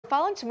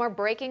following some more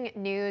breaking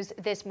news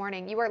this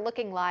morning. You are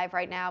looking live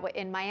right now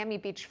in Miami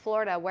Beach,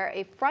 Florida, where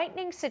a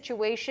frightening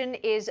situation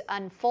is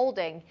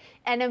unfolding.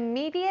 An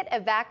immediate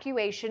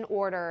evacuation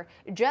order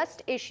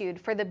just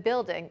issued for the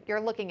building you're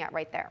looking at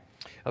right there.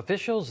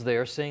 Officials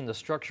there saying the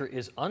structure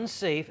is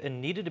unsafe and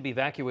needed to be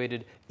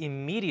evacuated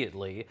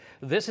immediately.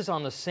 This is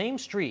on the same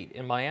street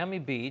in Miami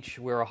Beach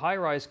where a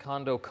high-rise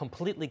condo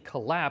completely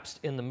collapsed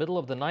in the middle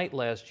of the night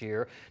last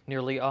year.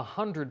 Nearly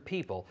 100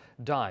 people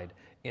died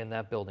in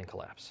that building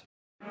collapse.